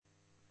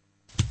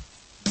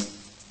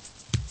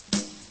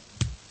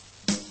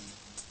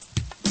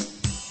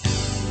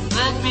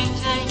me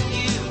take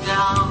you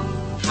down,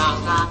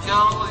 'cause I'm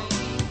going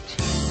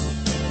to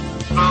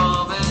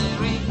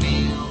strawberry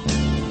fields,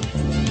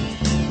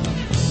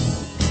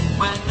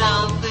 where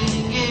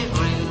nothing is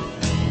real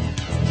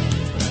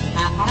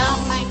and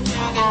nothing to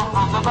get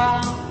hung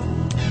about.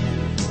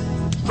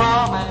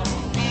 Strawberry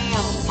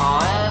fields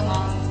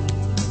forever.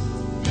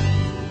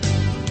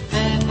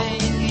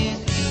 Living is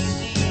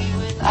easy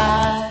with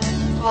eyes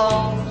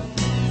closed.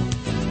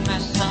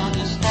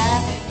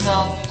 Misunderstanding,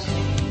 don't you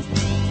see?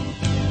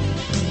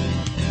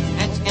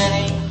 It's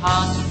getting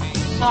hard to be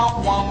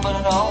someone but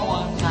it all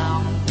works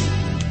out.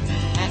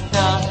 It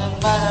doesn't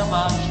matter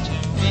much to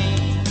me.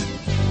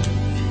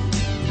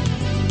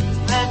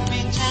 Let me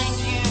take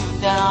you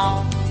down,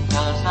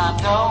 'cause I'm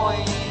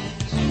going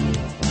to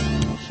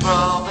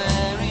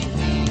strawberry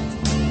fields.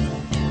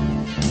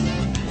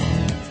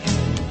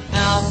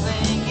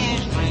 Nothing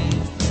is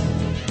real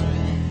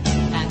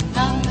and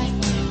nothing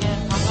to get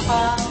hung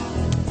about.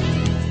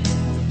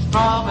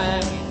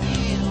 Strawberry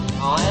fields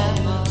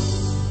forever.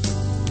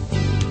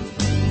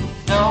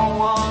 No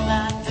one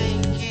I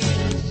think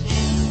is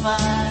in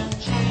my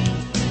dream.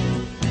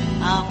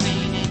 I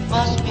mean it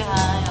must be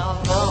high or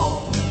low.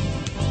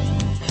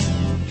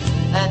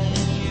 That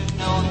is, you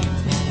know you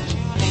can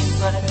tune in,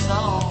 but it's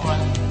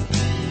alright.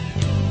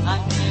 I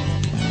think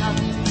it's not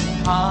too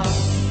hard.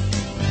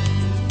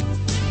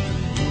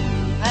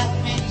 Let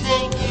me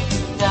take you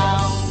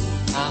down,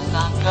 'cause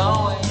I'm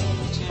going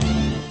to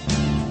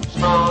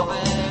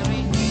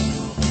strawberry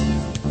fields,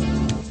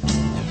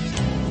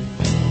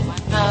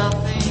 where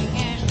nothing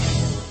is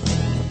real,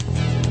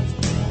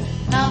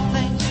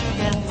 nothing to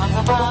get hung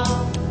about.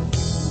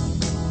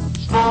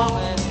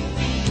 Strawberry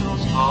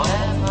fields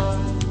forever.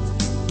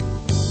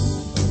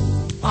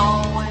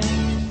 Always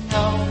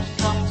know,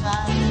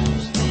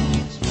 sometimes think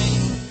it's me,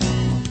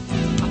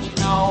 but you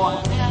know I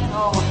can't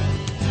always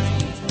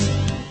dream.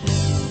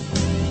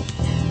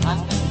 I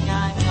think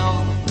I know,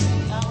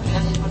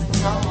 yes, but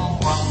it's all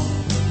wrong.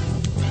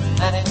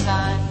 That is,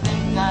 I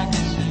think I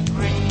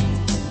disagree.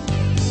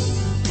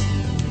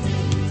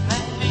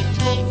 Let me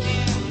take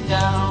you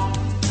down,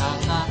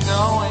 'cause I'm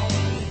going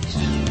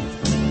to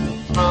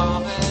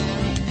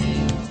strawberry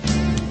fields,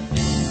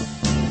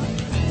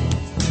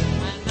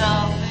 where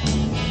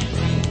nothing is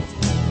real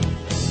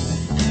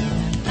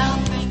and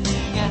nothing to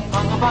get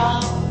hung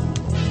about.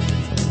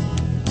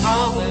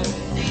 Strawberry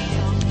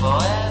fields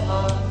forever.